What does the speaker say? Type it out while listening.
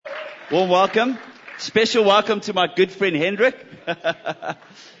Warm welcome. Special welcome to my good friend Hendrik.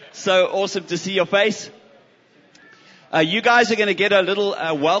 So awesome to see your face. You guys are going to get a little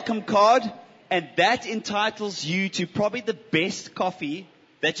welcome card, and that entitles you to probably the best coffee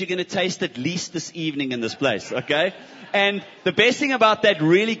that you're going to taste at least this evening in this place, okay? And the best thing about that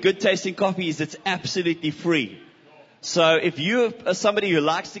really good tasting coffee is it's absolutely free. So if you are somebody who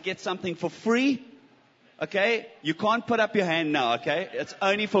likes to get something for free, okay, you can't put up your hand now, okay? It's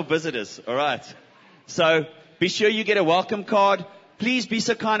only for visitors, all right? So be sure you get a welcome card. Please be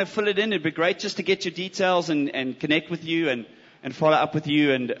so kind of fill it in. It'd be great just to get your details and connect with you and follow up with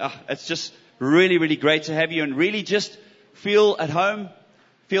you. And it's just really, really great to have you. And really just feel at home,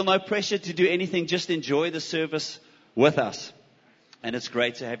 feel no pressure to do anything. Just enjoy the service with us. And it's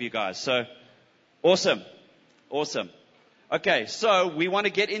great to have you guys. So awesome. Awesome. Okay, so we want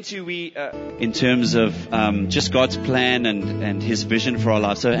to get into in terms of just God's plan and His vision for our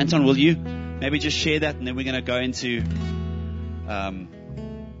lives. So Anton, will you maybe just share that, and then we're going to go into the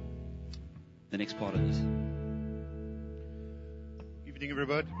next part of this. Evening,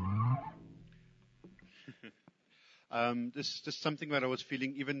 everybody. This is just something that I was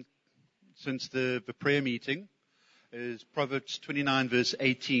feeling even since the prayer meeting is Proverbs 29 verse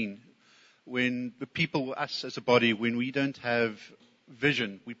 18. When the people, us as a body, when we don't have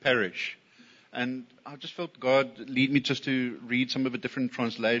vision, we perish. And I just felt God lead me just to read some of the different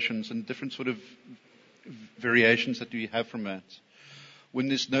translations and different sort of variations that we have from that. When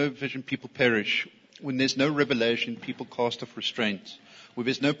there's no vision, people perish. When there's no revelation, people cast off restraint. When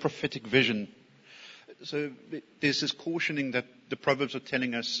there's no prophetic vision. So there's this cautioning that the Proverbs are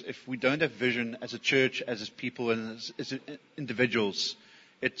telling us, if we don't have vision as a church, as people, and as individuals,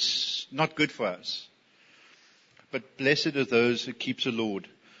 it's not good for us. But blessed are those who keep the Lord.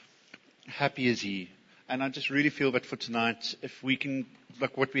 Happy is He. And I just really feel that for tonight, if we can,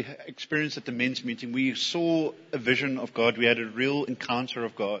 like what we experienced at the men's meeting, we saw a vision of God. We had a real encounter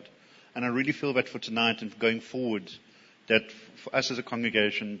of God. And I really feel that for tonight and going forward, that for us as a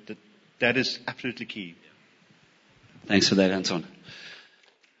congregation, that is absolutely key. Thanks for that, Anton.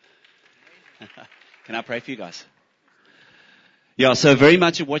 Can I pray for you guys? Yeah, so very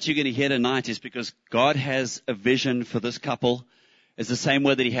much of what you're going to hear tonight is because God has a vision for this couple. It's the same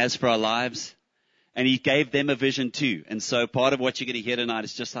way that He has for our lives. And He gave them a vision too. And so part of what you're going to hear tonight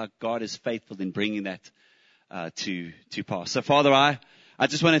is just how God is faithful in bringing that to pass. So Father, I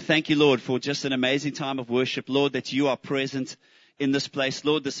just want to thank you, Lord, for just an amazing time of worship. Lord, that you are present in this place.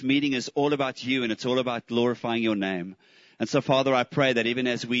 Lord, this meeting is all about you, and it's all about glorifying your name. And so, Father, I pray that even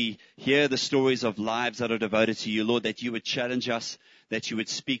as we hear the stories of lives that are devoted to you, Lord, that you would challenge us, that you would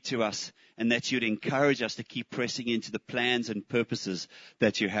speak to us, and that you'd encourage us to keep pressing into the plans and purposes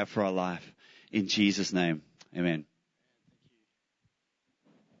that you have for our life. In Jesus' name, amen.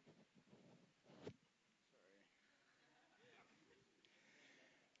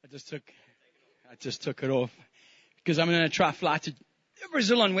 I just took it off because I'm going to try fly to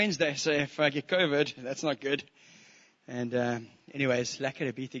Brazil on Wednesday. So if I get COVID, that's not good. And anyways, lekker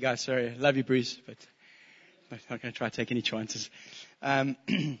to beat you guys. Sorry, love you, Bruce, but I'm not going to try to take any chances.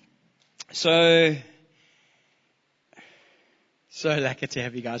 So lekker to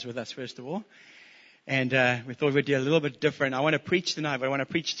have you guys with us, first of all. And we thought we'd do a little bit different. I want to preach tonight, but I want to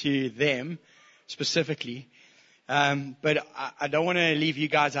preach to them specifically. But I don't want to leave you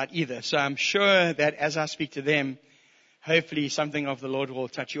guys out either. So I'm sure that as I speak to them, hopefully something of the Lord will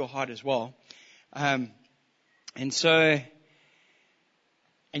touch your heart as well. And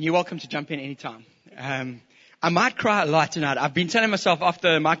you're welcome to jump in anytime. I might cry a lot tonight. I've been telling myself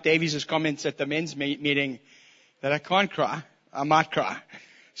after Mike Davies' comments at the men's meeting that I can't cry. I might cry.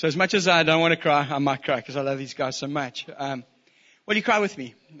 So as much as I don't want to cry, I might cry because I love these guys so much. Will you cry with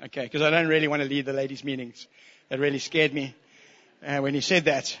me? Okay, because I don't really want to lead the ladies' meetings. That really scared me when he said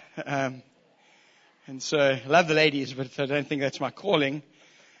that. And so I love the ladies, but I don't think that's my calling.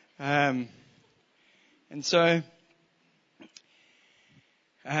 And so,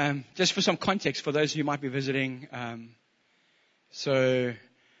 just for some context for those who might be visiting, so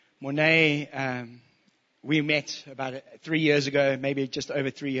Monet, we met about 3 years ago, maybe just over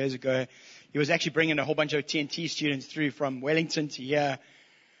 3 years ago. He was actually bringing a whole bunch of TNT students through from Wellington to here.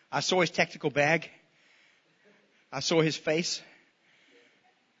 I saw his tactical bag. I saw his face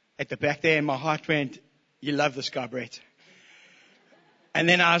at the back there, and my heart went, you love this guy, Bret. And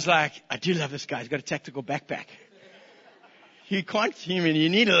then I was like, I do love this guy. He's got a tactical backpack. You can't, you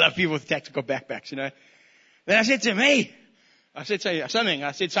need to love people with tactical backpacks, you know. Then I said to him, hey, I said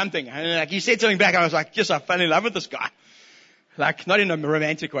something. And like, he said something back. I was like, I fell in love with this guy. Like, not in a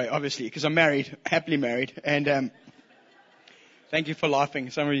romantic way, obviously, because I'm married, happily married. And, Thank you for laughing.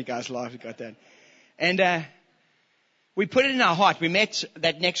 Some of you guys laughed at that. And we put it in our heart. We met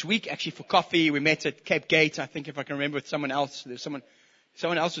that next week actually for coffee. We met at Cape Gate, I think, if I can remember, with someone else. There's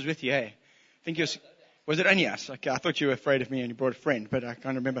someone else was with you, hey? I think was it only us? Okay, I thought you were afraid of me and you brought a friend, but I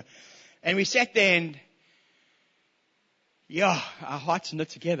can't remember. And we sat there and, yeah, our hearts knit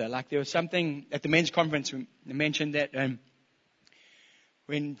together. Like there was something at the men's conference, we mentioned that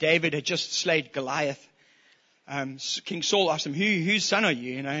when David had just slayed Goliath, King Saul asked him, whose son are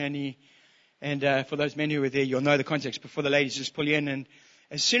you? You know, and for those men who were there, you'll know the context. But for the ladies, just pull you in. And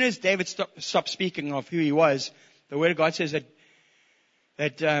as soon as David stopped speaking of who he was, the Word of God says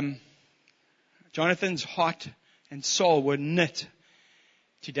that Jonathan's heart and soul were knit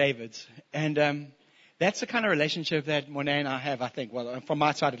to David's. And that's the kind of relationship that Monet and I have, I think. Well, from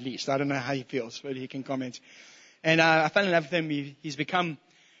my side at least. I don't know how he feels, but he can comment. And I fell in love with him. He's become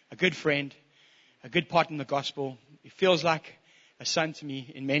a good friend, a good partner in the gospel. He feels like a son to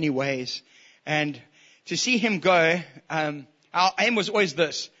me in many ways. And to see him go, our aim was always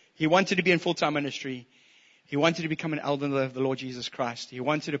this. He wanted to be in full-time ministry. He wanted to become an elder of the Lord Jesus Christ. He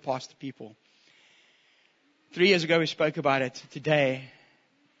wanted to pastor people. 3 years ago we spoke about it. Today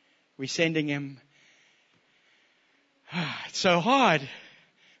we're sending him. It's so hard.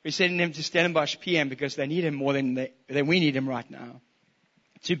 We're sending him to Stellenbosch PM because they need him more than we need him right now.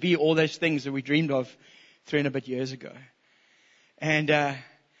 To be all those things that we dreamed of 3 and a bit years ago. And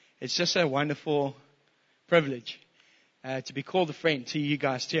it's just a wonderful privilege to be called a friend to you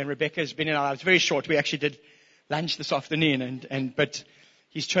guys too. And Rebecca's been in our lives very short. We actually did lunch this afternoon, but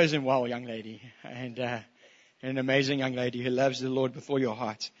he's chosen well, young lady, and an amazing young lady who loves the Lord with all your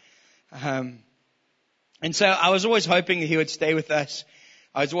heart. And so I was always hoping he would stay with us.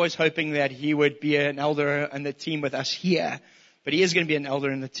 I was always hoping that he would be an elder in the team with us here, but he is going to be an elder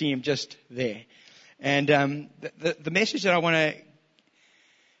in the team just there. And the message that I want to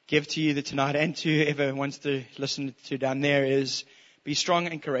give to you tonight, and to whoever wants to listen to down there, is be strong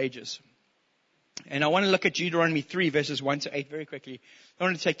and courageous. And I want to look at Deuteronomy 3 verses 1 to 8 very quickly. I don't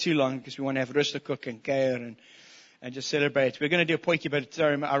want to take too long because we want to have Rusta cook and Geir and just celebrate. We're going to do a potjie, but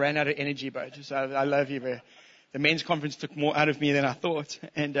sorry, I ran out of energy, but so I love you. But the men's conference took more out of me than I thought.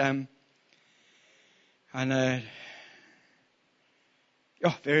 And I know,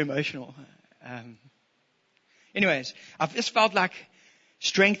 very emotional. Anyways, I've just felt like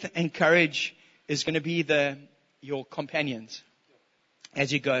strength and courage is going to be your companions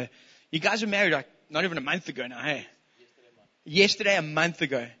as you go. You guys were married like not even a month ago now, hey? Yesterday, a month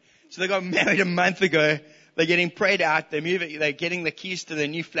ago. So they got married a month ago. They're getting prayed out. They're getting the keys to their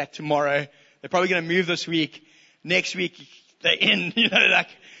new flat tomorrow. They're probably going to move this week. Next week, they're in, like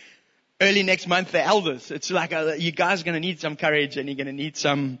early next month, they're elders. It's like you guys are going to need some courage and you're going to need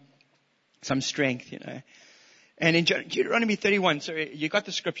some strength, And in Deuteronomy 31, so you got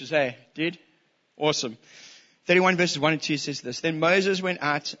the scriptures, hey, dude? Awesome. 31 verses 1 and 2 says this. Then Moses went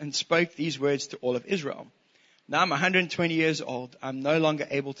out and spoke these words to all of Israel. Now I'm 120 years old. I'm no longer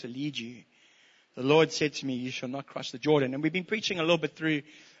able to lead you. The Lord said to me, you shall not cross the Jordan. And we've been preaching a little bit through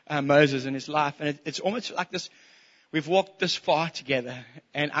Moses and his life. And it's almost like this. We've walked this far together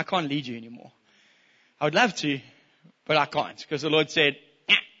and I can't lead you anymore. I would love to, but I can't, because the Lord said,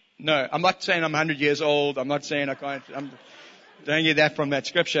 no, I'm not saying I'm 100 years old. I'm not saying I can't. Don't get that from that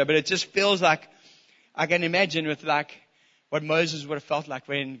scripture. But it just feels like I can imagine with like what Moses would have felt like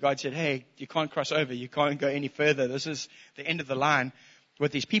when God said, hey, you can't cross over. You can't go any further. This is the end of the line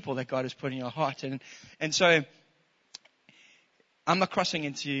with these people that God has put in your heart. And so I'm not crossing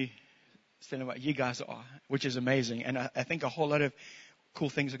into what you guys are, which is amazing. And I think a whole lot of cool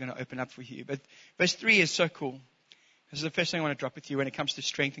things are going to open up for you. But verse 3 is so cool. This is the first thing I want to drop with you when it comes to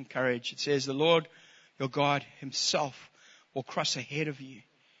strength and courage. It says, the Lord, your God himself will cross ahead of you.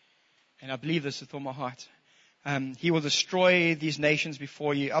 And I believe this with all my heart. He will destroy these nations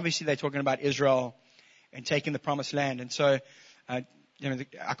before you. Obviously, they're talking about Israel and taking the promised land. And so, our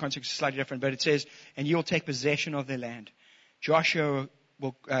context is slightly different, but it says, and you will take possession of their land. Joshua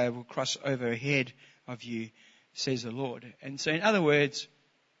will cross over ahead of you, says the Lord. And so, in other words,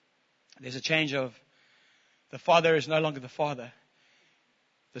 there's a change of the father is no longer the father.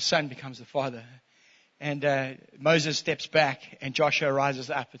 The son becomes the father. And Moses steps back and Joshua rises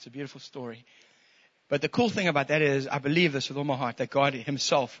up. It's a beautiful story. But the cool thing about that is, I believe this with all my heart, that God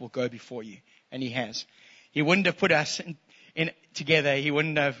himself will go before you. And he has. He wouldn't have put us in together. He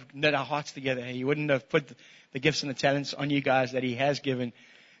wouldn't have knit our hearts together. He wouldn't have put the gifts and the talents on you guys that he has given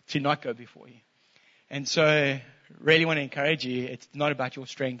to not go before you. And so, really want to encourage you. It's not about your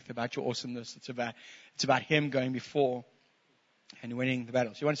strength, about your awesomeness. It's about him going before and winning the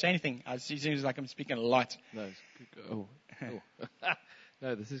battles. You want to say anything? It seems like I'm speaking a lot. No, it's good. Oh.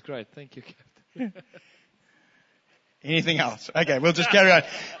 No, this is great. Thank you, Captain. Anything else? Okay, we'll just carry on.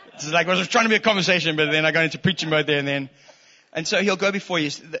 It's like, well, it was trying to be a conversation, but then I got into preaching mode there and so he'll go before you.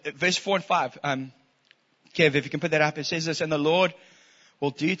 Verse 4 and 5. Kev, if you can put that up, it says this, and the Lord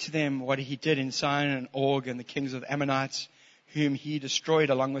will do to them what he did in Sihon and Og and the kings of the Ammonites, whom he destroyed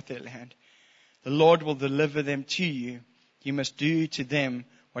along with their land. The Lord will deliver them to you. You must do to them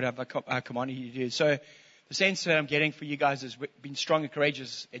what I've commanded you to do. So the sense that I'm getting for you guys is being strong and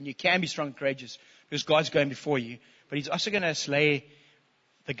courageous, and you can be strong and courageous because God's going before you. But he's also going to slay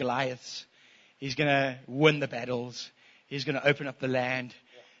the Goliaths. He's going to win the battles. He's going to open up the land.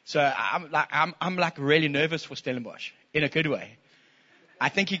 So I'm like really nervous for Stellenbosch in a good way. I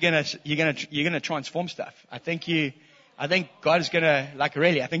think you're gonna transform stuff. I think God is gonna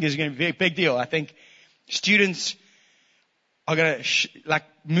I think it's gonna be a big deal. I think students are gonna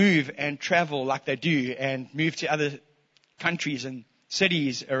move and travel like they do and move to other countries and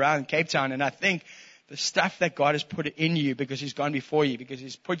cities around Cape Town. And I think the stuff that God has put in you because he's gone before you, because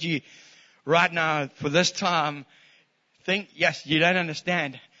he's put you right now for this time. Yes, you don't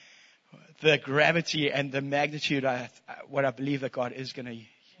understand the gravity and the magnitude what I believe that God is going to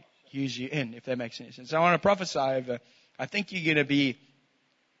use you in, if that makes any sense. So I want to prophesy over. I think you're going to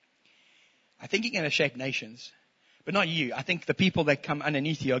shape nations, but not you. I think the people that come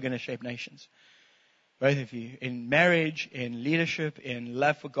underneath you are going to shape nations. Both of you, in marriage, in leadership, in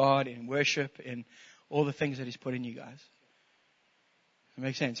love for God, in worship, in all the things that he's put in you guys. That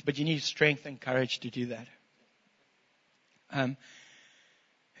makes sense. But you need strength and courage to do that.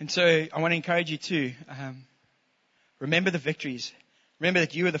 And so I want to encourage you to remember the victories. Remember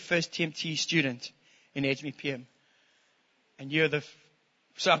that you were the first TMT student in Edgemead PM. And you're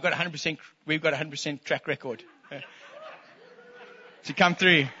so we've got 100% track record to come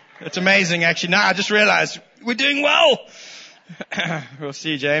through. It's amazing, actually. Now I just realized we're doing well. We'll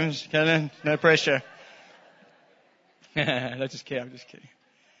see, James. No pressure. Let's just kidding. I'm just kidding.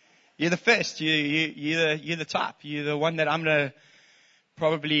 You're the first. You're the top. You're the one that I'm going to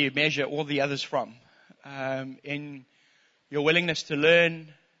probably measure all the others from. In your willingness to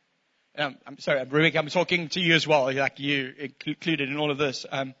learn. I'm sorry, Rebecca, I'm talking to you as well, like you included in all of this.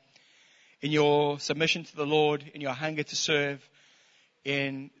 In your submission to the Lord, in your hunger to serve,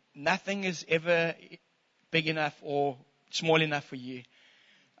 in nothing is ever big enough or small enough for you.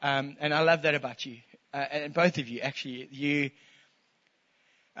 And I love that about you. And both of you, actually,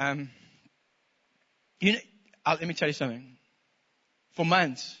 let me tell you something. For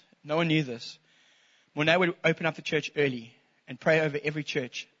months, no one knew this. Monet would open up the church early and pray over every chair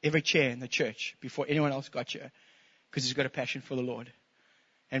in the church before anyone else got here, because he's got a passion for the Lord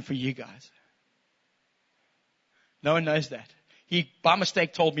and for you guys. No one knows that. He, by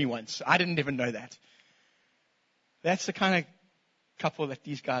mistake, told me once. I didn't even know that. That's the kind of couple that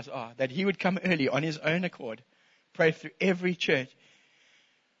these guys are, that he would come early on his own accord, pray through every church,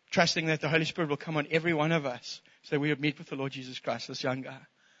 trusting that the Holy Spirit will come on every one of us so we would meet with the Lord Jesus Christ, this young guy.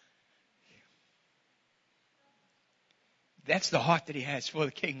 That's the heart that he has for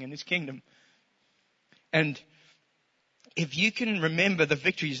the King and his kingdom. And if you can remember the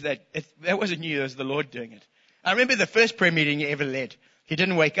victories that wasn't you, it was the Lord doing it. I remember the first prayer meeting he ever led. He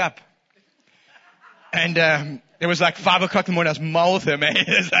didn't wake up. And it was like 5 o'clock in the morning. I was mad with him, man.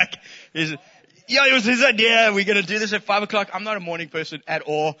 It was his idea. We're going to do this at 5 o'clock. I'm not a morning person at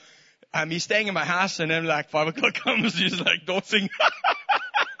all. He's staying in my house, and then like 5 o'clock comes, he's like dancing.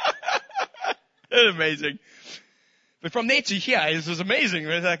 It's amazing. But from there to here, it was amazing. It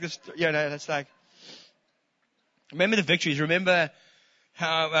was like this, that's like, remember the victories. Remember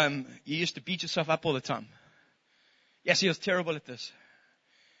how you used to beat yourself up all the time. Yes, he was terrible at this.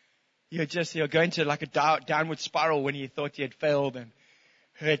 You're going to like a downward spiral when you thought you had failed and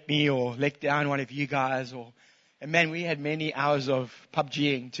hurt me or let down one of you guys. And man, we had many hours of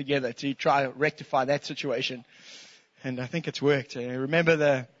PUBGing together to try to rectify that situation. And I think it's worked. I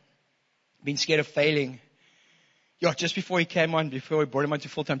remember being scared of failing. Just before he came on, before we brought him onto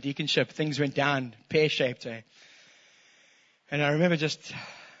full-time deaconship, things went down pear-shaped. And I remember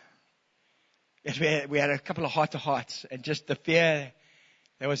we had a couple of heart-to-hearts, and just the fear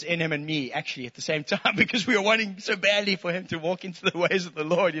that was in him and me actually at the same time, because we were wanting so badly for him to walk into the ways of the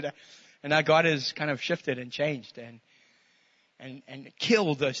Lord, And our God has kind of shifted and changed and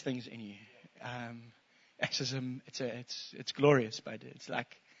killed those things in you. It's glorious, but it's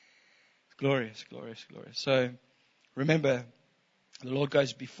glorious. So remember, the Lord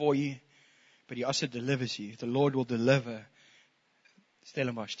goes before you, but he also delivers you. The Lord will deliver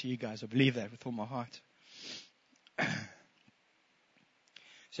Stellenbosch to you guys. I believe that with all my heart.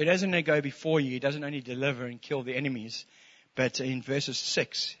 So he doesn't only go before you. He doesn't only deliver and kill the enemies. But in verses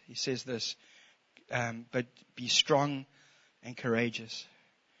 6, he says this, but be strong and courageous.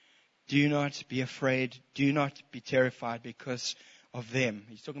 Do not be afraid. Do not be terrified because of them.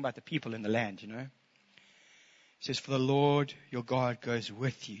 He's talking about the people in the land, He says, for the Lord your God goes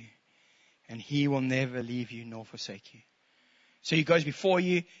with you, and He will never leave you nor forsake you. So He goes before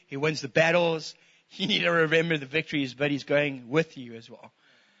you. He wins the battles. You need to remember the victories, but He's going with you as well.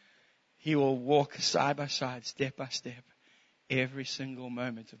 He will walk side by side, step by step, every single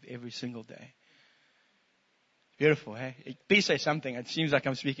moment of every single day. Beautiful, hey? Please say something. It seems like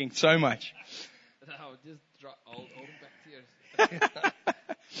I'm speaking so much. No, just hold them back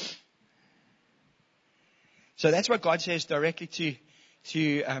tears. So that's what God says directly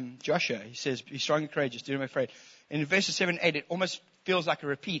to Joshua. He says, be strong and courageous, do not be afraid. In verses 7 and 8, it almost feels like a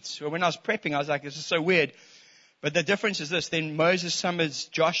repeat. So when I was prepping, I was like, this is so weird. But the difference is this. Then Moses summons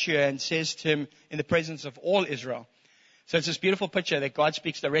Joshua and says to him in the presence of all Israel. So it's this beautiful picture that God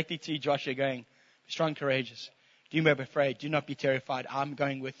speaks directly to Joshua going, be strong and courageous. Do not be afraid. Do not be terrified. I'm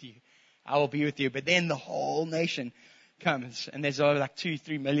going with you. I will be with you. But then the whole nation comes. And there's over like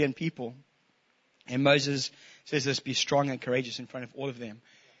 2-3 million people. And Moses says this, be strong and courageous in front of all of them.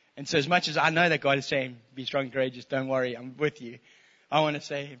 And so as much as I know that God is saying, be strong and courageous, don't worry, I'm with you. I want to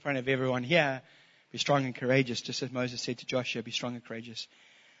say in front of everyone here, be strong and courageous, just as Moses said to Joshua, be strong and courageous.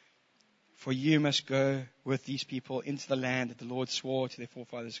 For you must go with these people into the land that the Lord swore to their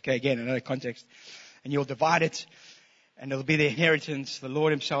forefathers. Okay, again, another context. And you'll divide it, and it'll be their inheritance. The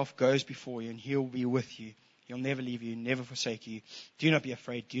Lord Himself goes before you, and He'll be with you. He'll never leave you, never forsake you. Do not be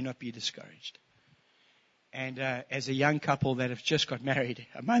afraid. Do not be discouraged. And as a young couple that have just got married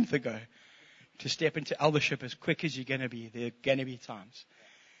a month ago, to step into eldership as quick as you're going to be, there are going to be times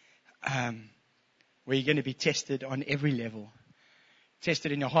where you're going to be tested on every level.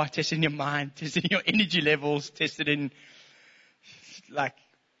 Tested in your heart, tested in your mind, tested in your energy levels, tested in like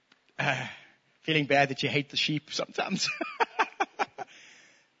feeling bad that you hate the sheep sometimes.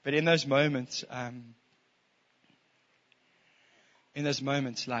 But in those moments,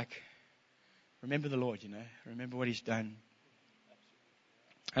 like, remember the Lord, remember what He's done.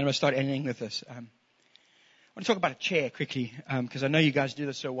 I'm going to start ending with this. I want to talk about a chair quickly, because I know you guys do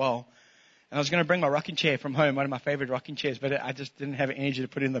this so well. And I was going to bring my rocking chair from home, one of my favorite rocking chairs, but I just didn't have energy to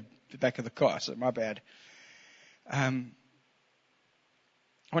put it in the back of the car, so my bad. I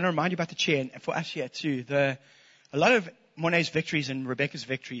want to remind you about the chair, and for us here too, a lot of Monet's victories and Rebecca's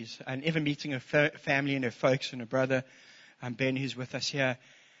victories, and even meeting her family and her folks and her brother, Ben, who's with us here.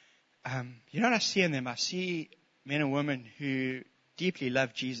 You know what I see in them? I see men and women who deeply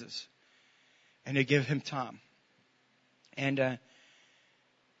love Jesus and who give Him time. And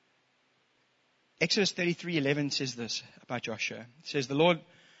Exodus 33:11 says this about Joshua. It says, the Lord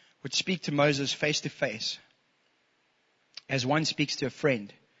would speak to Moses face to face as one speaks to a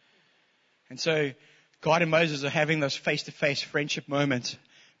friend. And so God and Moses are having those face-to-face friendship moments,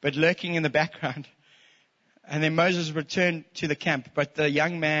 but lurking in the background. And then Moses returned to the camp, but the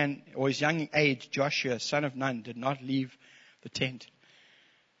young man, or his young age, Joshua, son of Nun, did not leave the tent.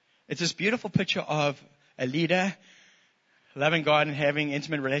 It's this beautiful picture of a leader loving God and having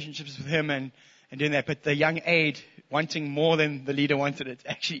intimate relationships with Him and doing that, but the young aide wanting more than the leader wanted it,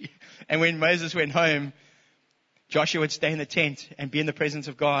 actually. And when Moses went home, Joshua would stay in the tent and be in the presence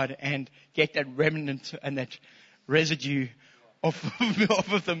of God and get that remnant and that residue of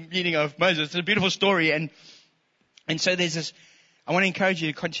the meaning of Moses. It's a beautiful story. And so there's this, I want to encourage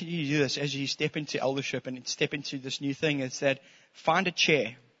you to continue to do this as you step into eldership and step into this new thing. It's that find a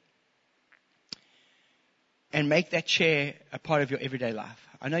chair and make that chair a part of your everyday life.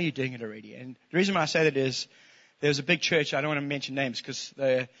 I know you're doing it already. And the reason why I say that is there was a big church. I don't want to mention names because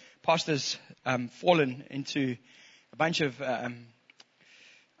the pastor's fallen into a bunch of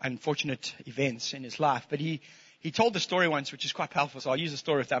unfortunate events in his life. But he told the story once, which is quite powerful. So I'll use the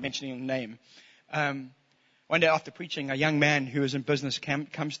story without mentioning the name. One day after preaching, a young man who was in business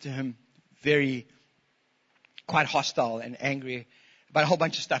comes to him quite hostile and angry about a whole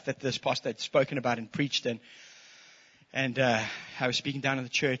bunch of stuff that this pastor had spoken about and preached. And I was speaking down in the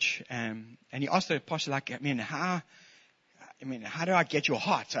church, and he asked the pastor, like, how do I get your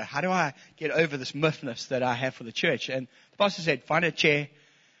heart? So how do I get over this miffness that I have for the church? And the pastor said, find a chair,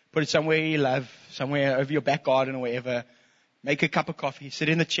 put it somewhere you love, somewhere over your back garden or wherever. Make a cup of coffee, sit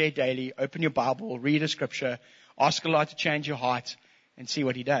in the chair daily, open your Bible, read a scripture, ask God to change your heart, and see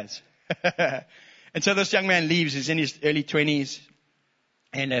what He does. And so this young man leaves. He's in his early 20s,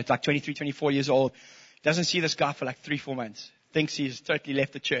 and it's like 23, 24 years old. Doesn't see this guy for like 3-4 months. Thinks he's totally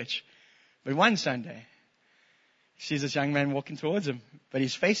left the church. But one Sunday, he sees this young man walking towards him, but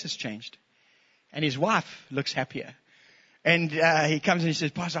his face has changed. And his wife looks happier. And he comes and he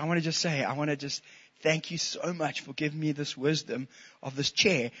says, Pastor, I want to just thank you so much for giving me this wisdom of this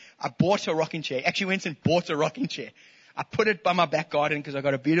chair. I bought a rocking chair. Actually went and bought a rocking chair. I put it by my back garden because I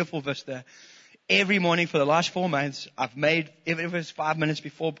got a beautiful vista. Every morning for the last 4 months, I've made, even if it was 5 minutes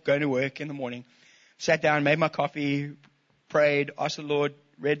before going to work in the morning, sat down, made my coffee, prayed, asked the Lord,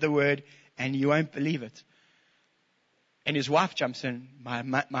 read the word, and you won't believe it. And his wife jumps in.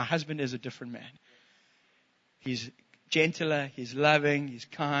 My husband is a different man. He's gentler, he's loving, he's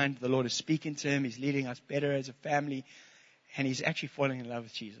kind. The Lord is speaking to him. He's leading us better as a family. And he's actually falling in love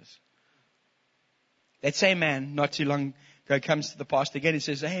with Jesus. That same man, not too long ago, comes to the pastor again and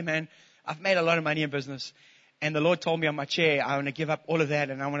says, hey man, I've made a lot of money in business. And the Lord told me on my chair, I want to give up all of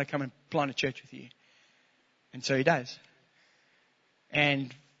that and I want to come and plant a church with you. And so he does.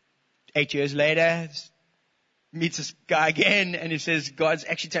 And 8 years later, meets this guy again and he says, God's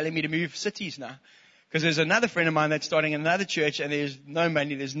actually telling me to move cities now. Because there's another friend of mine that's starting another church and there's no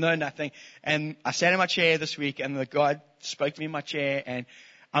money, there's no nothing. And I sat in my chair this week and the God spoke to me in my chair and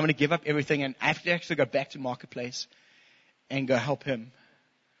I'm going to give up everything and I have to actually go back to Marketplace and go help him.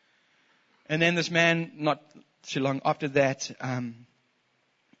 And then this man, not too long after that,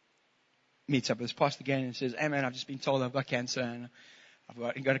 meets up with his pastor again and says, hey man, I've just been told I've got cancer and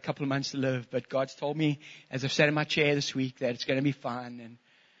I've got a couple of months to live, but God's told me as I've sat in my chair this week that it's going to be fine.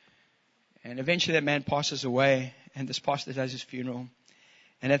 And eventually that man passes away and this pastor does his funeral.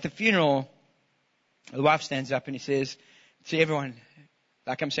 And at the funeral, the wife stands up and he says to everyone,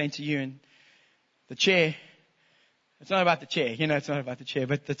 like I'm saying to you, and the chair, it's not about the chair, it's not about the chair,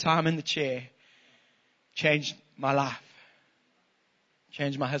 but the time in the chair changed my life,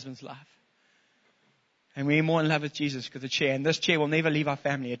 changed my husband's life. And we're more in love with Jesus because the chair, and this chair will never leave our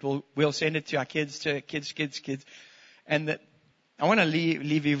family. We'll send it to our kids, kids. And that, I want to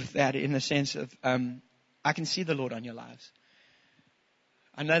leave you with that in the sense of, I can see the Lord on your lives.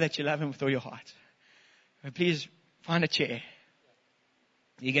 I know that you love Him with all your heart. But please find a chair.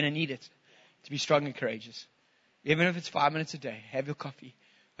 You're going to need it to be strong and courageous. Even if it's 5 minutes a day, have your coffee,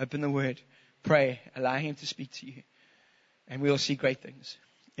 open the Word, pray, allow Him to speak to you. And we'll see great things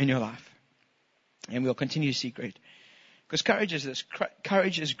in your life. And we'll continue to see great. Because courage is this.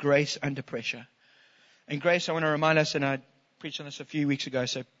 Courage is grace under pressure. And grace, I want to remind us, and I preached on this a few weeks ago,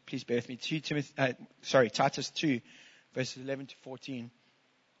 so please bear with me. Titus 2, verses 11 to 14.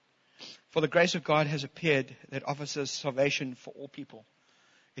 For the grace of God has appeared that offers us salvation for all people.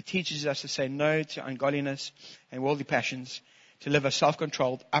 It teaches us to say no to ungodliness and worldly passions, to live a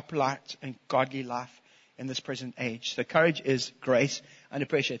self-controlled, upright, and godly life in this present age. So courage is grace under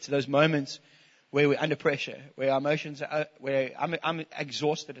pressure. It's those moments where we're under pressure, where our emotions are, where I'm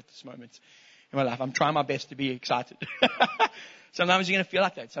exhausted at this moment in my life. I'm trying my best to be excited. Sometimes you're going to feel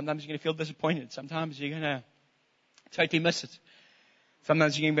like that. Sometimes you're going to feel disappointed. Sometimes you're going to totally miss it.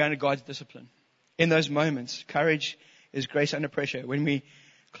 Sometimes you're going to be under God's discipline. In those moments, courage is grace under pressure. When we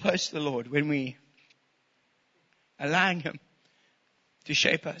close to the Lord, when we allowing Him to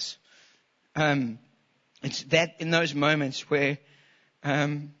shape us, it's that in those moments where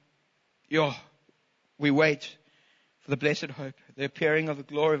we wait for the blessed hope, the appearing of the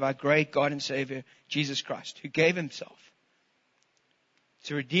glory of our great God and Savior, Jesus Christ, who gave Himself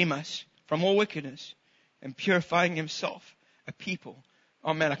to redeem us from all wickedness and purifying Himself a people.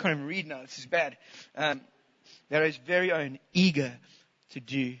 Oh man, I can't even read now. This is bad. That are His very own, eager to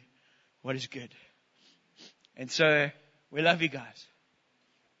do what is good. And so we love you guys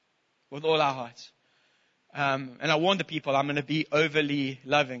with all our hearts. And I warn the people, I'm going to be overly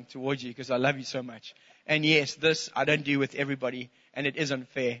loving towards you because I love you so much. And yes, this I don't do with everybody, and it is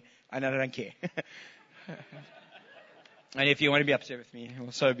unfair, and I don't care. And if you want to be upset with me,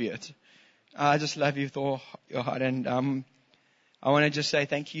 well, so be it. I just love you with all your heart, and I want to just say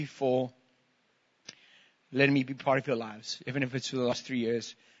thank you for letting me be part of your lives, even if it's for the last 3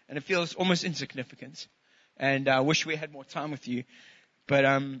 years. And it feels almost insignificant. And I wish we had more time with you. But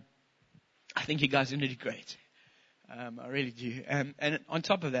I think you guys are going to do great. I really do. And on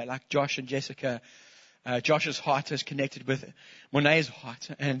top of that, like Josh and Jessica, Josh's heart is connected with Monet's heart.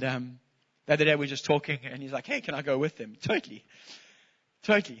 And the other day we were just talking, and he's like, hey, can I go with them? Totally.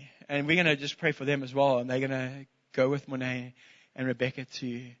 And we're going to just pray for them as well. And they're going to go with Monet and Rebecca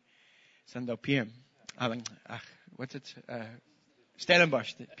to Sunday PM.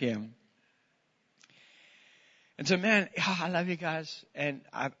 Stellenbosch PM. And so, man, I love you guys. And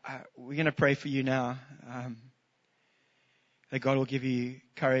we're going to pray for you now. That God will give you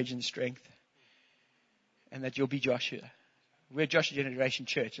courage and strength. And that you'll be Joshua. We're Joshua Generation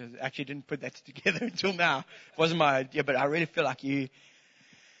Church. I actually didn't put that together until now. It wasn't my idea, but I really feel like you,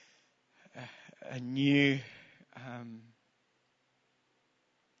 a new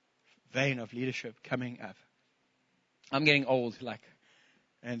vein of leadership coming up. I'm getting old,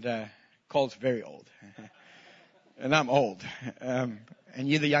 and Cole's very old. And I'm old. And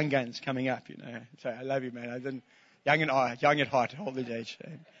you're the young guns coming up, So I love you, man. Young at heart, old age.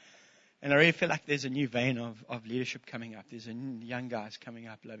 And I really feel like there's a new vein of leadership coming up. There's young guys coming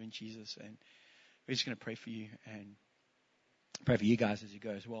up loving Jesus. And we're just going to pray for you and pray for you guys as you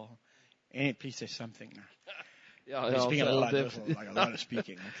go as well. And please say something. Yeah, speaking a lot, definitely. like a lot of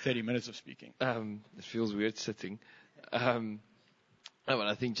speaking, like 30 minutes of speaking. It feels weird sitting. But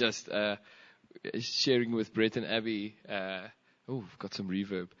I think just sharing with Bret and Abby. I've got some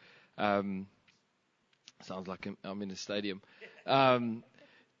reverb. Sounds like I'm in a stadium.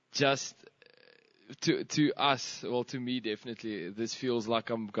 Just to us, well, to me definitely, this feels like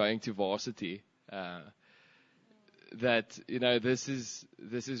I'm going to varsity. That this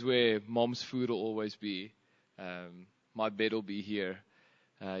is where mom's food will always be. My bed will be here.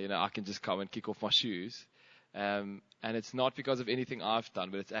 I can just come and kick off my shoes. And it's not because of anything I've done,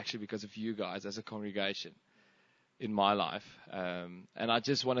 but it's actually because of you guys as a congregation in my life. And I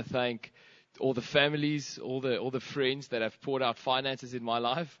just want to thank all the families, all the friends that have poured out finances in my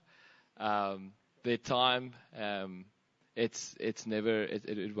life, their time.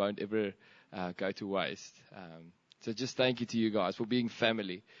 It won't ever go to waste. So just thank you to you guys for being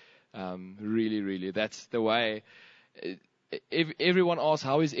family. Really, really, that's the way. If everyone asks,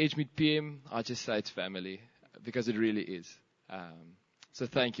 how is Edgemead PM? I just say it's family, because it really is. So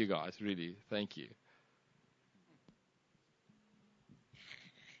thank you guys, really, thank you.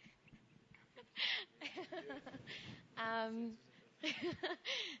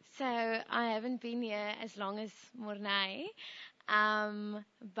 So I haven't been here as long as Mornay,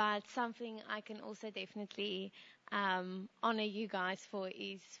 but something I can also definitely honor you guys for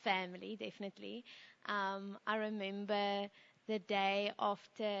is family, definitely. I remember the day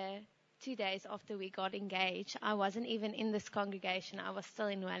after, 2 days after we got engaged, I wasn't even in this congregation. I was still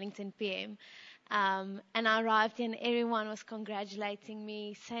in Wellington PM. And I arrived and everyone was congratulating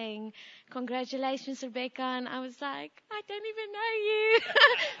me, saying, congratulations, Rebecca. And I was like, I don't even know you,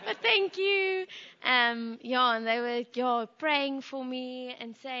 but thank you. And they were praying for me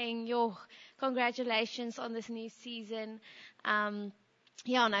and saying, congratulations on this new season. And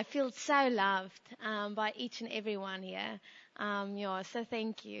I feel so loved by each and every one here. So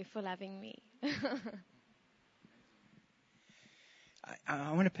thank you for loving me.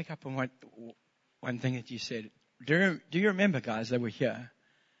 I want to pick up on one thing that you said. Do you remember, guys, that were here?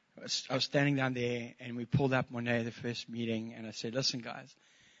 I was standing down there, and we pulled up one day, the first meeting, and I said, listen, guys,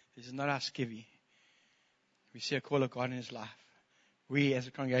 this is not our skivvy. We see a call of God in his life. We, as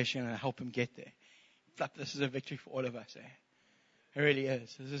a congregation, are going to help him get there. This is a victory for all of us, It really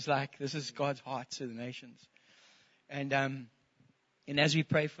is. This is God's heart to the nations. And as we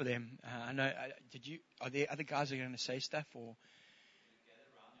pray for them, I know, are there other guys that are going to say stuff, or?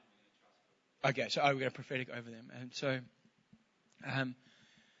 Okay, so we're going to prophetic over them. And so,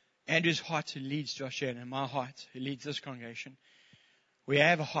 Andrew's heart, who leads Josh and my heart, who leads this congregation, we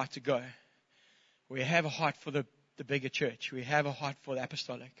have a heart to go. We have a heart for the bigger church. We have a heart for the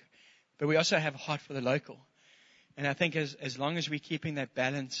apostolic. But we also have a heart for the local. And I think as long as we're keeping that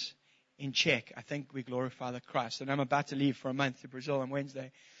balance in check, I think we glorify the Christ. And I'm about to leave for a month to Brazil on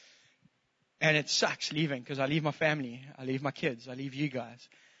Wednesday. And it sucks leaving, because I leave my family, I leave my kids, I leave you guys.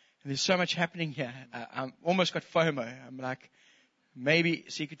 And there's so much happening here. I'm almost got FOMO. I'm like, maybe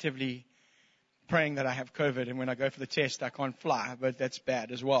secretively praying that I have COVID, and when I go for the test, I can't fly, but that's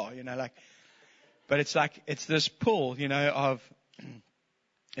bad as well, but it's this pull,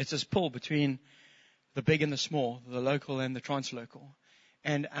 it's this pull between the big and the small, the local and the translocal.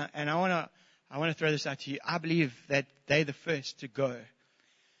 And I want to throw this out to you. I believe that they're the first to go,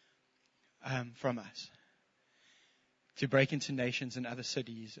 from us, to break into nations and other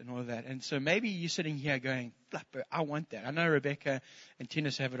cities and all of that. And so maybe you're sitting here going, Flapper, I want that. I know Rebecca and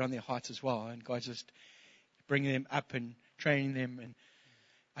Tinas have it on their hearts as well. And God's just bringing them up and training them. And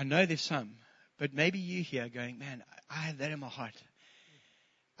I know there's some. But maybe you here going, man, I have that in my heart.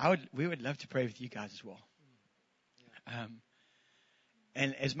 We would love to pray with you guys as well.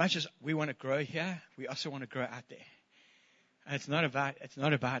 And as much as we want to grow here, we also want to grow out there. And it's not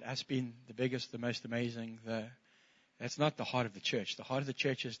about us being the biggest, the most amazing, that's not the heart of the church. The heart of the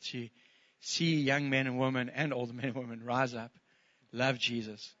church is to see young men and women and older men and women rise up, love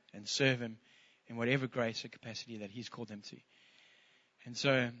Jesus, and serve him in whatever grace or capacity that he's called them to. And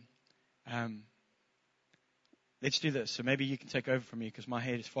so, let's do this. So maybe you can take over from me, because my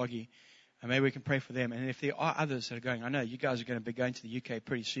head is foggy. And maybe we can pray for them. And if there are others that are going, I know you guys are going to be going to the UK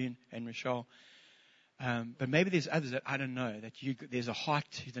pretty soon, and Michelle. But maybe there's others that I don't know, that there's a heart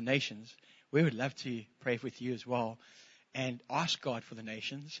to the nations. We would love to pray with you as well and ask God for the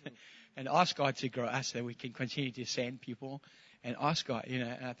nations and ask God to grow us so that we can continue to send people and ask God,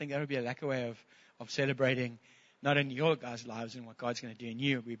 and I think that would be a lacquer way of celebrating not only your guys' lives and what God's going to do in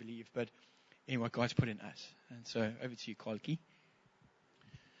you, we believe, but in what God's put in us. And so over to you, Kolki.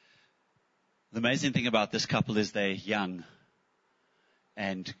 The amazing thing about this couple is they're young,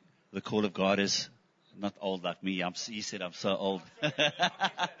 and the call of God is not old like me. He said I'm so old.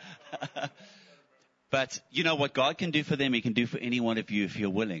 But what God can do for them, He can do for any one of you if you're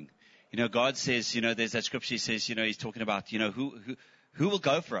willing. God says, there's that scripture He says, He's talking about, who will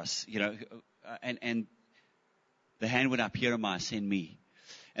go for us, and the hand went up, here am I, send me.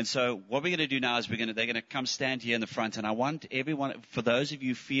 And so what we're going to do now is they're going to come stand here in the front, and I want everyone, for those of you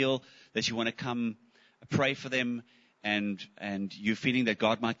who feel that you want to come pray for them, and you're feeling that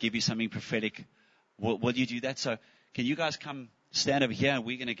God might give you something prophetic, will you do that? So can you guys come stand over here, and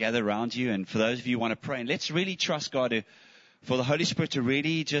we're going to gather around you, and for those of you who want to pray, and let's really trust God for the Holy Spirit to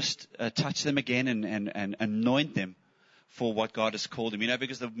really just touch them again and anoint them for what God has called them.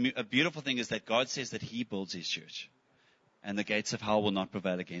 Because a beautiful thing is that God says that He builds His church, and the gates of hell will not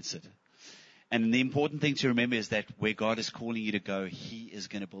prevail against it. And the important thing to remember is that where God is calling you to go, He is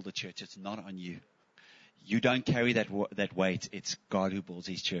going to build a church. It's not on you. You don't carry that weight. It's God who builds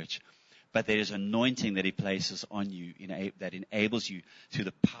His church. But there is anointing that He places on you that enables you through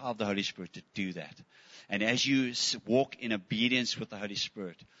the power of the Holy Spirit to do that. And as you walk in obedience with the Holy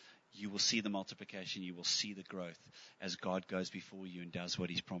Spirit, you will see the multiplication. You will see the growth as God goes before you and does what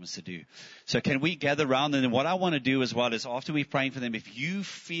He's promised to do. So can we gather around? And then what I want to do as well is after we're praying for them, if you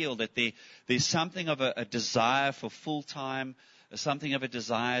feel that there's something of a desire for full time, something of a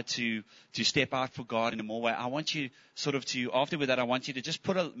desire to step out for God in a more way, I want you after with that, I want you to just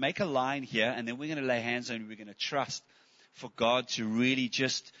make a line here, and then we're going to lay hands on you. We're going to trust for God to really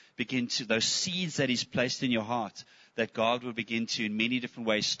just begin to, those seeds that He's placed in your heart, that God will begin to, in many different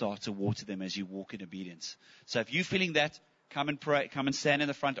ways, start to water them as you walk in obedience. So if you're feeling that, come and pray, come and stand in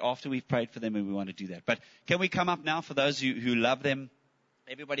the front after we've prayed for them, and we want to do that. But can we come up now for those who love them?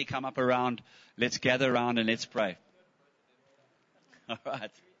 Everybody come up around. Let's gather around and let's pray. All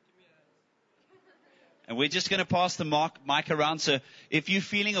right. And we're just going to pass the mic around. So if you're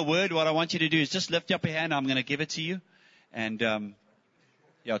feeling a word, what I want you to do is just lift up your hand. I'm going to give it to you. And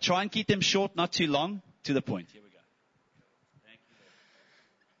try and keep them short, not too long, to the point. Here we go. Thank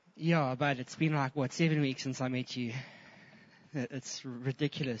you. Yeah, but it's been 7 weeks since I met you. It's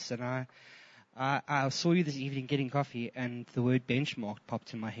ridiculous. And I saw you this evening getting coffee, and the word benchmark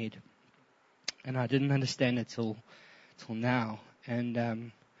popped in my head. And I didn't understand it till now. And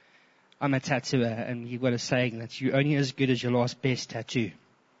I'm a tattooer, and you've got a saying that you're only as good as your last best tattoo.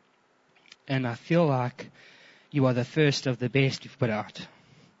 And I feel like you are the first of the best you've put out.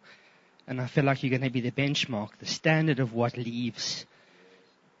 And I feel like you're going to be the benchmark, the standard of what leaves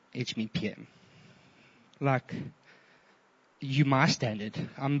Edgemead PM. You my standard.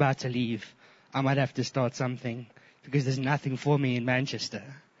 I'm about to leave. I might have to start something because there's nothing for me in Manchester.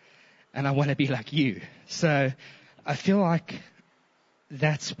 And I want to be like you. So I feel like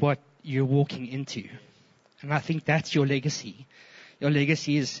that's what you're walking into. And I think that's your legacy. Your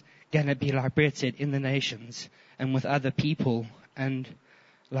legacy is going to be, like Bret said, in the nations and with other people. And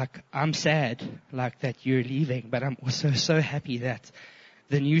I'm sad that you're leaving, but I'm also so happy that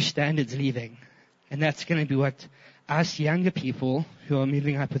the new standard's leaving. And that's going to be what us younger people who are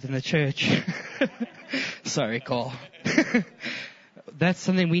moving up within the church, sorry, Cole, that's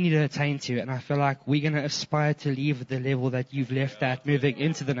something we need to attain to. And I feel like we're going to aspire to leave at the level that you've left at, moving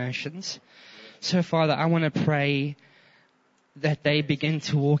into the nations. So, Father, I want to pray that they begin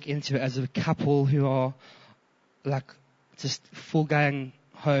to walk into it as a couple who are just full gang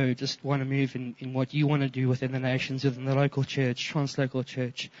ho, just want to move in what you want to do within the nations, within the local church, translocal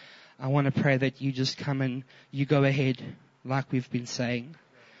church. I want to pray that you just come and you go ahead, like we've been saying,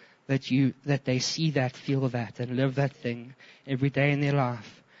 that they see that, feel that, and live that thing every day in their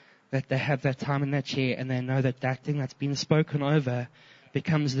life, that they have that time in that chair and they know that thing that's been spoken over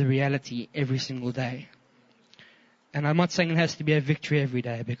becomes the reality every single day. And I'm not saying it has to be a victory every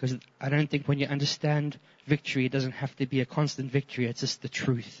day, because I don't think when you understand victory, it doesn't have to be a constant victory. It's just the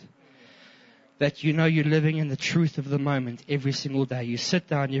truth. That you're living in the truth of the moment every single day. You sit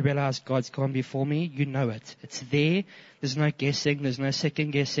down, you realize God's gone before me. You know it. It's there. There's no guessing. There's no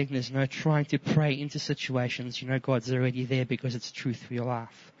second guessing. There's no trying to pray into situations. God's already there because it's truth for your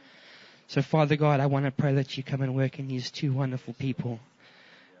life. So, Father God, I want to pray that you come and work in these two wonderful people.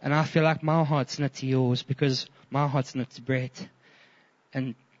 And I feel like my heart's knit to yours because my heart's knit to Bret.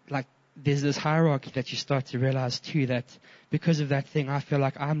 And there's this hierarchy that you start to realize too, that because of that thing, I feel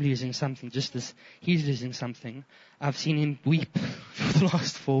like I'm losing something just as he's losing something. I've seen him weep for the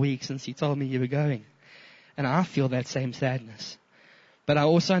last 4 weeks since he told me you were going. And I feel that same sadness. But I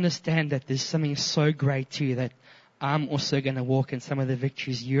also understand that there's something so great too, that I'm also going to walk in some of the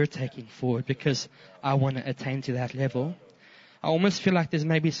victories you're taking forward because I want to attain to that level. I almost feel like there's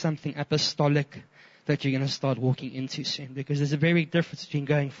maybe something apostolic that you're going to start walking into soon, because there's a very big difference between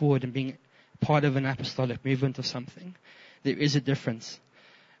going forward and being part of an apostolic movement or something. There is a difference.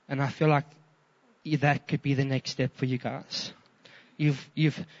 And I feel like that could be the next step for you guys.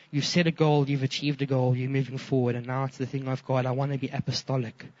 You've set a goal, you've achieved a goal, you're moving forward, and now it's the thing of God, I want to be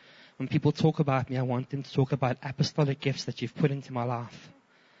apostolic. When people talk about me, I want them to talk about apostolic gifts that you've put into my life.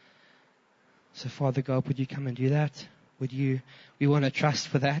 So Father God, would you come and do that? We want to trust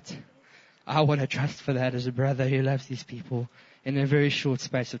for that. I want to trust for that as a brother who loves these people in a very short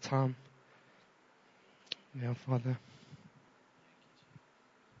space of time. Yeah, Father.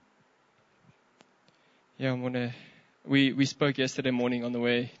 Yeah, we spoke yesterday morning on the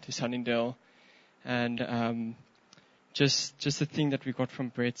way to Sunningdale, and just the thing that we got from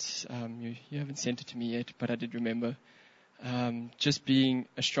Bret, you haven't sent it to me yet, but I did remember, just being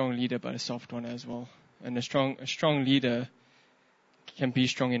a strong leader, but a soft one as well. And a strong leader can be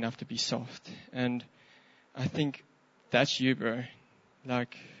strong enough to be soft. And I think that's you, bro.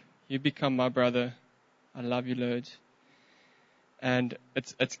 Like, you become my brother. I love you loads. And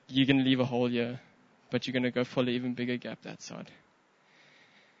you're going to leave a hole here, but you're going to go fill an even bigger gap that side.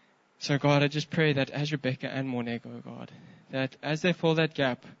 So God, I just pray that as Rebecca and Mornay go, God, that as they fill that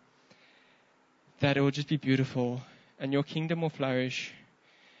gap, that it will just be beautiful and your kingdom will flourish,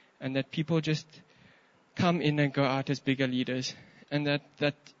 and that people just come in and go out as bigger leaders, and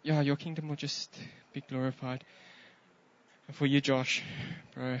that your kingdom will just be glorified. And for you, Josh,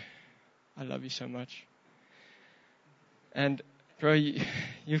 bro, I love you so much. And bro,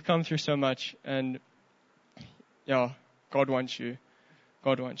 you've come through so much, and yeah, God wants you.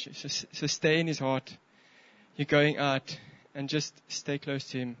 God wants you. So stay in his heart. You're going out, and just stay close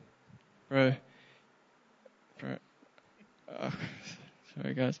to him, bro.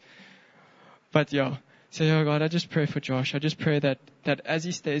 Sorry guys. But yeah, so yeah, God, I just pray for Josh. I just pray that as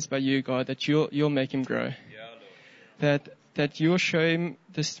he stays by you, God, that you'll make him grow. Yeah, Lord. That you'll show him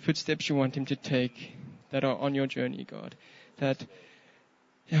the footsteps you want him to take that are on your journey, God. That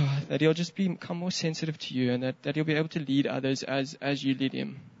he'll just become more sensitive to you, and that he'll be able to lead others as you lead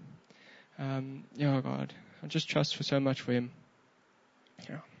him. Yeah, God, I just trust for so much for him.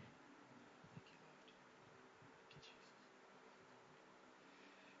 Yeah.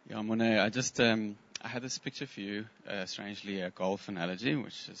 Yeah, Monet, I had this picture for you, strangely a golf analogy,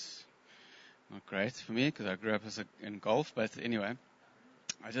 which is not great for me because I grew up in golf. But anyway,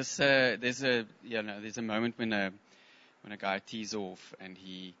 I just there's a moment when a guy tees off and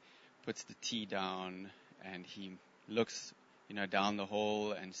he puts the tee down and he looks down the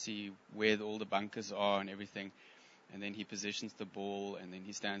hole and see where all the bunkers are and everything, and then he positions the ball and then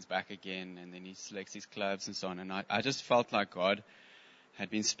he stands back again and then he selects his clubs and so on. And I just felt like God had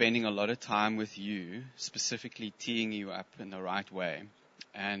been spending a lot of time with you, specifically teeing you up in the right way.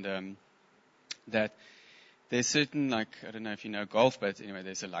 And that there's certain, I don't know if you know golf, but anyway,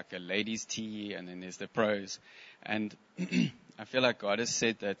 there's a ladies' tee and then there's the pros. And I feel like God has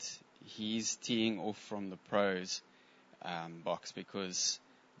said that he's teeing off from the pros box, because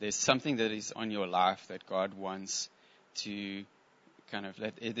there's something that is on your life that God wants to kind of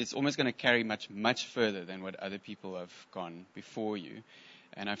it's almost going to carry much further than what other people have gone before you.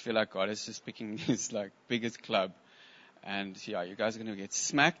 And I feel like God is just picking his biggest club, and yeah, you guys are going to get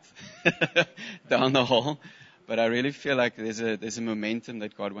smacked down the hole. But I really feel like there's a momentum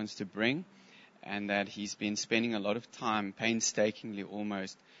that God wants to bring, and that he's been spending a lot of time, painstakingly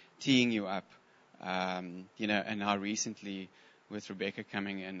almost, teeing you up. And now recently with Rebecca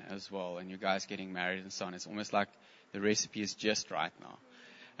coming in as well, and you guys getting married and so on, it's almost like the recipe is just right now.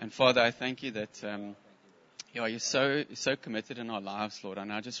 And Father, I thank you that you're so committed in our lives, Lord.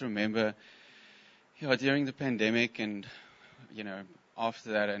 And I just remember during the pandemic and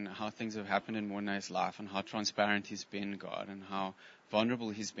after that, and how things have happened in Mornay's life, and how transparent he's been, God, and how vulnerable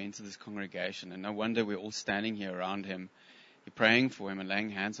he's been to this congregation. And no wonder we're all standing here around him, praying for him and laying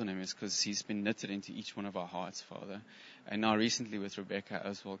hands on him, is because he's been knitted into each one of our hearts, Father. And now recently with Rebecca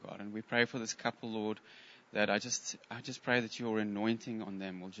as well, God. And we pray for this couple, Lord, that I just pray that your anointing on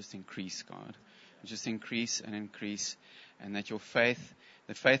them will just increase, God. Just increase and increase, and that your faith,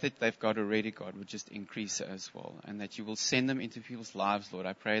 the faith that they've got already, God, would just increase as well. And that you will send them into people's lives, Lord.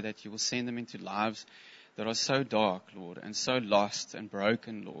 I pray that you will send them into lives that are so dark, Lord, and so lost and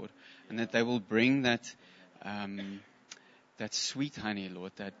broken, Lord. and that they will bring that sweet honey,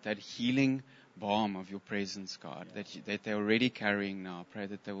 Lord, that healing balm of your presence, God, that they're already carrying now. I pray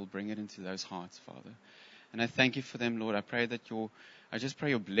that they will bring it into those hearts, Father. And I thank you for them, Lord. I pray that I just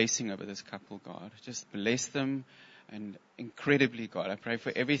pray your blessing over this couple, God. Just bless them, and incredibly, God, I pray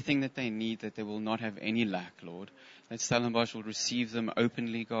for everything that they need, that they will not have any lack, Lord. That Stellenbosch will receive them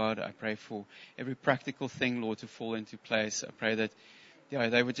openly, God. I pray for every practical thing, Lord, to fall into place. I pray that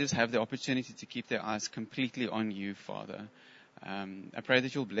they would just have the opportunity to keep their eyes completely on you, Father. I pray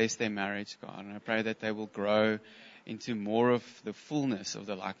that you'll bless their marriage, God, and I pray that they will grow into more of the fullness of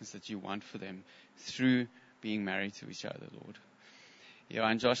the likeness that you want for them through being married to each other, Lord. Yeah,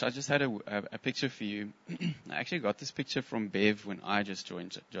 and Josh, I just had a picture for you. I actually got this picture from Bev when I just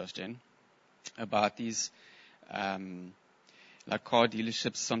joined Josh Gen, about these, like car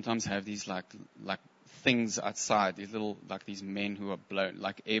dealerships sometimes have these like things outside, these little, like these men who are blown,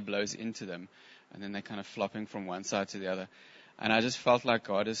 like air blows into them, and then they're kind of flopping from one side to the other. And I just felt like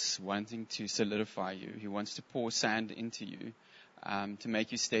God is wanting to solidify you. He wants to pour sand into you, to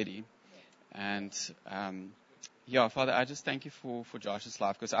make you steady. And, Father, I just thank you for Josh's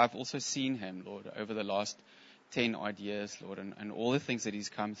life, because I've also seen him, Lord, over the last 10 odd years, Lord, and all the things that he's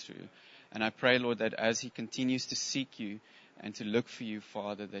come through. And I pray, Lord, that as he continues to seek you and to look for you,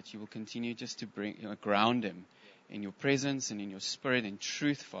 Father, that you will continue just to ground him in your presence and in your spirit and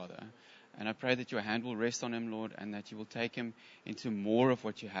truth, Father. And I pray that your hand will rest on him, Lord, and that you will take him into more of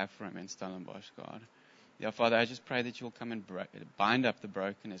what you have for him in Stellenbosch, God. Yeah, Father, I just pray that you will come and bind up the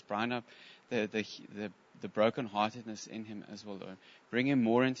brokenness, bind up the brokenheartedness in him as well, Lord. Bring him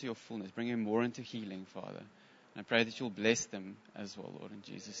more into your fullness, bring him more into healing, Father. And I pray that you'll bless them as well, Lord, in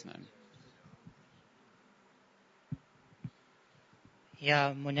Jesus' name.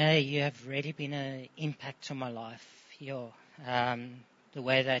 Yeah, Monet, you have really been an impact on my life. The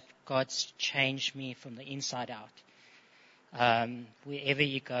way that God's changed me from the inside out. Wherever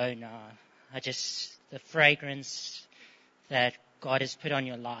you go now, the fragrance that God has put on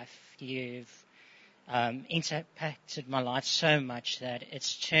your life, you've impacted my life so much that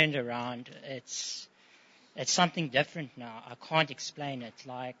it's turned around. It's something different now. I can't explain it.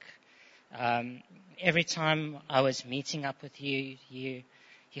 Like, every time I was meeting up with you,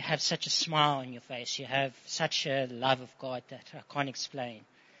 you have such a smile on your face. You have such a love of God that I can't explain.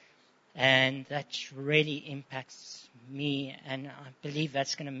 And that really impacts me, and I believe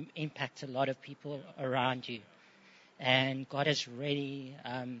that's going to impact a lot of people around you. And God has really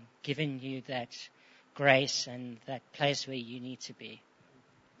given you that grace and that place where you need to be.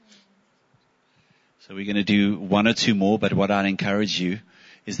 So we're going to do one or two more, but what I'd encourage you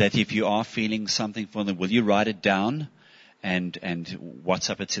is that if you are feeling something for them, will you write it down and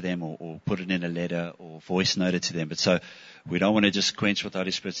WhatsApp it to them, or put it in a letter or voice note it to them. But so we don't want to just quench what the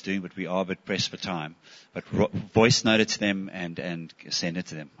Holy Spirit's doing, but we are a bit pressed for time. But voice note it to them and send it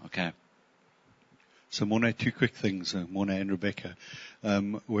to them. Okay. So Morne, two quick things, Morne and Rebecca.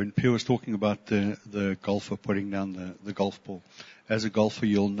 When Pierre was talking about the golfer putting down the golf ball, as a golfer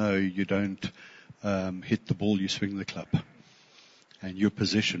you'll know you don't hit the ball, you swing the club. And you're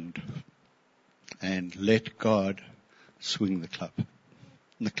positioned. And let God swing the club.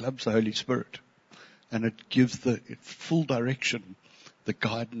 And the club's the Holy Spirit. And it gives it full direction. The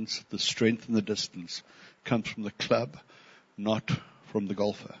guidance, the strength and the distance comes from the club, not from the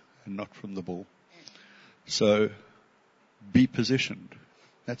golfer and not from the ball. So be positioned.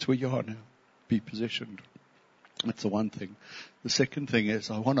 That's where you are now. Be positioned. That's the one thing. The second thing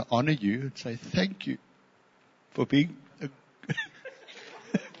is I want to honor you and say thank you for being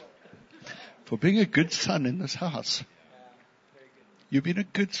a good son in this house. You've been a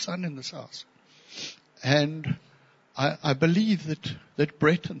good son in this house. And I believe that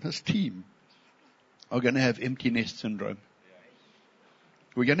Bret and his team are going to have empty nest syndrome.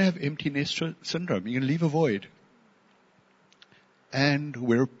 We're going to have empty nest syndrome. You're going to leave a void. And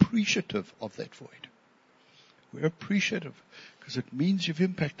we're appreciative of that void. We're appreciative because it means you've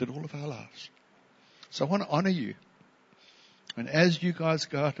impacted all of our lives. So I want to honor you. And as you guys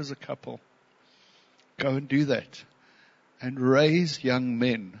go out as a couple, go and do that. And raise young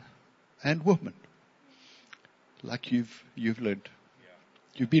men and women like you've learned.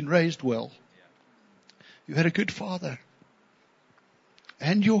 You've been raised well. You had a good father.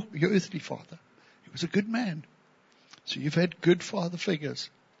 And your earthly father. He was a good man. So you've had good father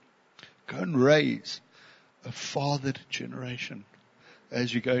figures. Go and raise a fathered generation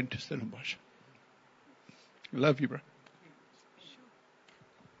as you go into Stellenbosch. Love you, bro.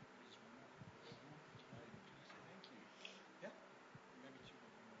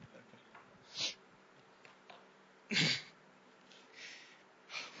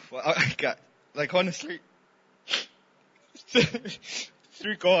 like honestly,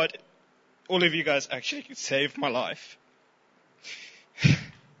 through God, all of you guys actually saved my life.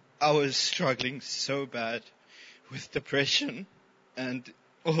 I was struggling so bad with depression and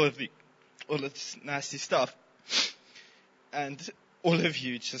all of this nasty stuff. And all of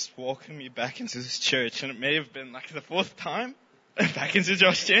you just welcomed me back into this church, and it may have been like the 4th time back into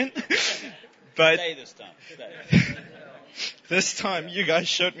Josh Gen. But this time you guys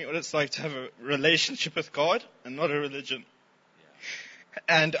showed me what it's like to have a relationship with God and not a religion.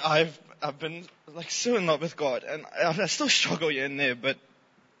 And I've been like so in love with God, and I still struggle here and there, but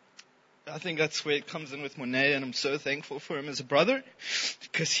I think that's where it comes in with Monet, and I'm so thankful for him as a brother,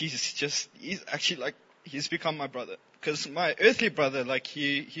 because he's become my brother. Because my earthly brother, like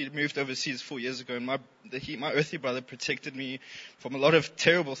he moved overseas 4 years ago, and my earthly brother protected me from a lot of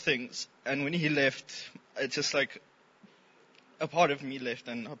terrible things. And when he left, it's just like a part of me left,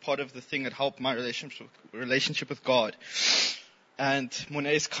 and a part of the thing that helped my relationship with God. And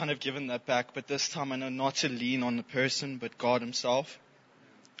Monet's kind of given that back, but this time I know not to lean on the person, but God himself,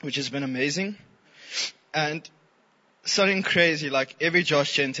 which has been amazing. And something crazy, like every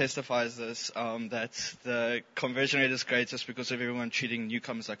Josh Gen testifies this, that the conversion rate is great just because of everyone treating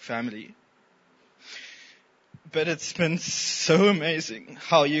newcomers like family. But it's been so amazing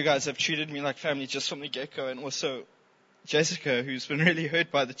how you guys have treated me like family just from the get-go, and also Jessica, who's been really hurt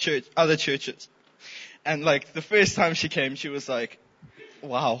by the other churches. And like the first time she came, she was like,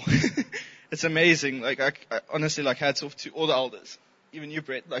 wow, it's amazing. Like I honestly, like, hats off to all the elders, even you,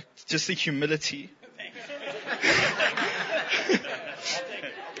 Bret, like just the humility.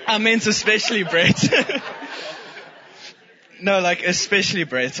 I meant especially Bret. No, like especially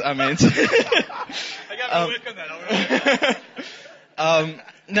Bret, I meant. I gotta work on that.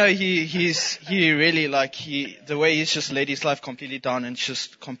 No, he really, like, the way he's just laid his life completely down and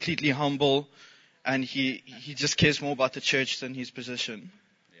just completely humble, and he just cares more about the church than his position.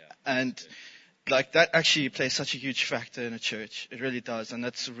 Yeah. And like that actually plays such a huge factor in a church. It really does. And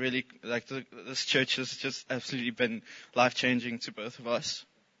that's really, like, this church has just absolutely been life-changing to both of us.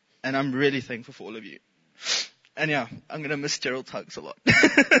 And I'm really thankful for all of you. And yeah, I'm going to miss Gerald Tugs a lot.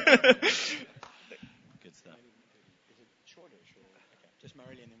 Good stuff. Just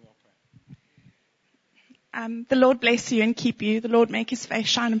Marilyn, and then we'll pray. The Lord bless you and keep you. The Lord make his face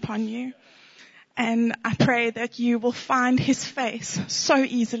shine upon you. And I pray that you will find his face so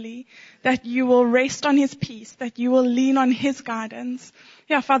easily, that you will rest on his peace, that you will lean on his guidance.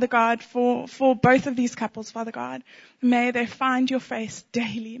 Yeah, Father God, for both of these couples, Father God, may they find your face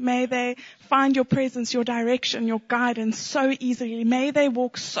daily. May they find your presence, your direction, your guidance so easily. May they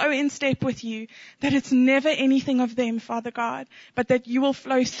walk so in step with you that it's never anything of them, Father God, but that you will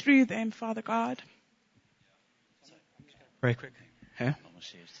flow through them, Father God. Very quick. Yeah?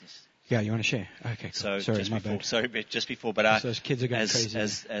 Yeah, you want to share? Okay, cool. So sorry, just my before, bad. sorry, but just before, but those kids are going crazy.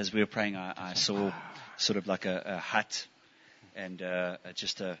 As we were praying, I saw sort of like a hut, and I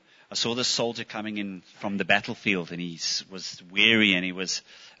saw this soldier coming in from the battlefield, and he was weary, and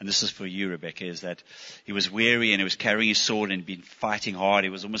this is for you, Rebecca, is that he was weary and he was carrying his sword and been fighting hard. He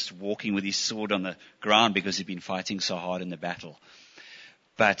was almost walking with his sword on the ground because he'd been fighting so hard in the battle.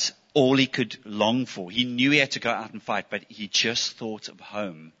 But all he could long for, he knew he had to go out and fight, but he just thought of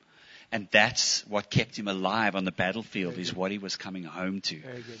home. And that's what kept him alive on the battlefield, is what he was coming home to.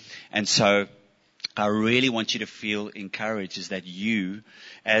 Very good. And so I really want you to feel encouraged, is that you,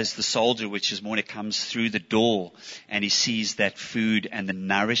 as the soldier, which is more, it comes through the door and he sees that food and the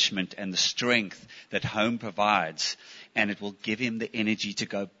nourishment and the strength that home provides, and it will give him the energy to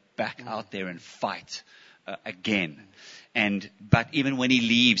go back out there and fight again. But even when he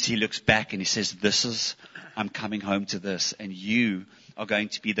leaves, he looks back and he says, I'm coming home to this. And you are going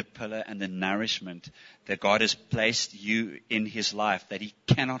to be the pillar and the nourishment that God has placed you in his life, that he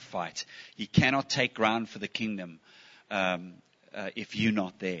cannot fight. He cannot take ground for the kingdom if you're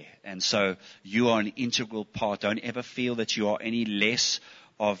not there. And so you are an integral part. Don't ever feel that you are any less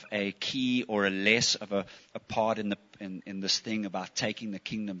of a key or a less of a part in this thing about taking the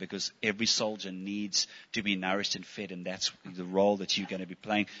kingdom, because every soldier needs to be nourished and fed, and that's the role that you're going to be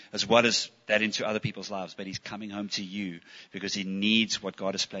playing, as well as that into other people's lives. But he's coming home to you because he needs what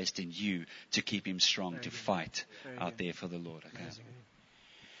God has placed in you to keep him strong, to fight out there for the Lord. Okay.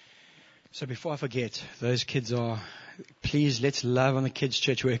 So before I forget, those kids please let's love on the kids'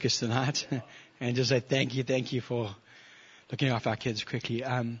 church workers tonight and just say thank you for looking after our kids quickly. So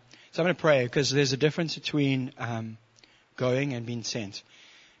I'm going to pray, because there's a difference between going and being sent.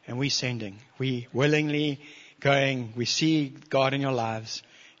 And we're sending. We willingly going. We see God in your lives.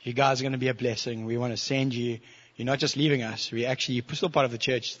 You guys are going to be a blessing. We want to send you You're not just leaving us. You're still part of the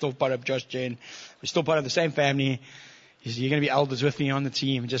church, still part of Josh Jen. We're still part of the same family. You're going to be elders with me on the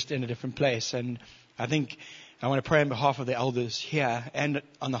team, just in a different place. And I think I want to pray on behalf of the elders here and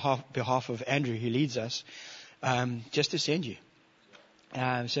on the behalf of Andrew, who leads us, just to send you.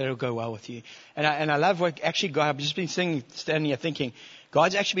 So it'll go well with you. And I love what actually God, I've just been standing here thinking,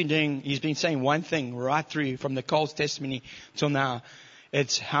 God's actually he's been saying one thing right through from the Cole's testimony till now.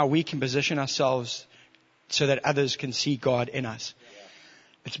 It's how we can position ourselves so that others can see God in us.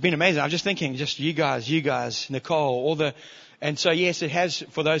 It's been amazing. I'm just thinking, just you guys, Nicole, and so yes, it has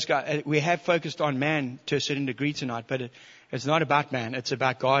for those guys, we have focused on man to a certain degree tonight, but it's not about man. It's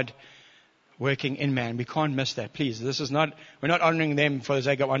about God working in man. We can't miss that. Please, we're not honoring them for the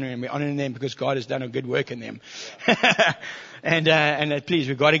sake of honoring them. We're honoring them because God has done a good work in them. and please,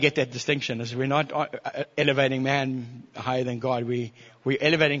 we've got to get that distinction. As we're not elevating man higher than God. We're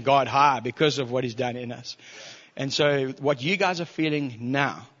elevating God higher because of what He's done in us. And so what you guys are feeling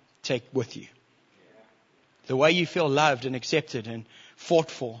now, take with you. The way you feel loved and accepted and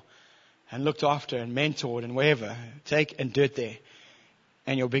fought for and looked after and mentored and wherever, take and do it there.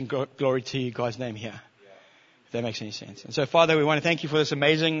 And you'll bring glory to God's name here. If that makes any sense. And so, Father, we want to thank you for this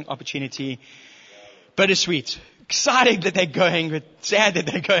amazing opportunity. Bittersweet. Excited that they're going, but sad that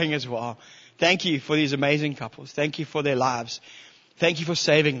they're going as well. Thank you for these amazing couples. Thank you for their lives. Thank you for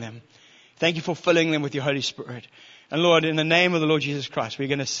saving them. Thank you for filling them with your Holy Spirit. And Lord, in the name of the Lord Jesus Christ, we're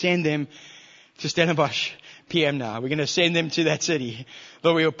going to send them to Stellenbosch PM now. We're going to send them to that city.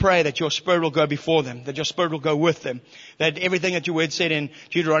 Lord, we will pray that your Spirit will go before them, that your Spirit will go with them, that everything that your word said in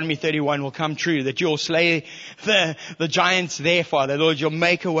Deuteronomy 31 will come true, that you'll slay the giants there, Father. Lord, you'll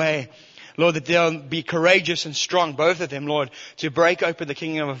make a way. Lord, that they'll be courageous and strong, both of them, Lord, to break open the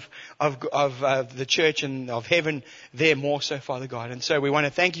kingdom of the church and of heaven there more so, Father God. And so we want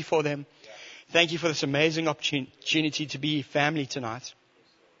to thank you for them. Thank you for this amazing opportunity to be family tonight.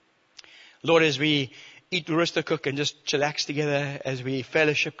 Lord, as we eat the rooster cook and just chillax together as we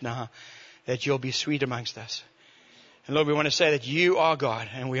fellowship now, that you'll be sweet amongst us. And Lord, we want to say that you are God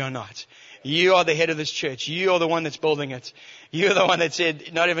and we are not. You are the head of this church. You are the one that's building it. You are the one that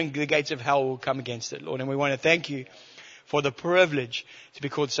said not even the gates of hell will come against it, Lord. And we want to thank you for the privilege to be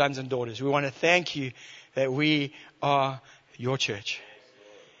called sons and daughters. We want to thank you that we are your church.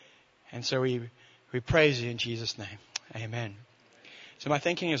 And so we praise you in Jesus' name. Amen. So my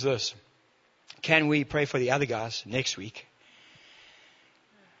thinking is this. Can we pray for the other guys next week?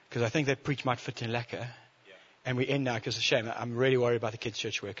 Because I think that preach might fit in lacquer. And we end now because it's a shame. I'm really worried about the kids'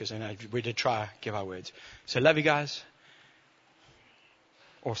 church workers. And we did try give our words. So love you guys.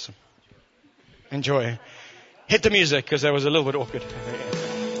 Awesome. Enjoy. Hit the music because that was a little bit awkward.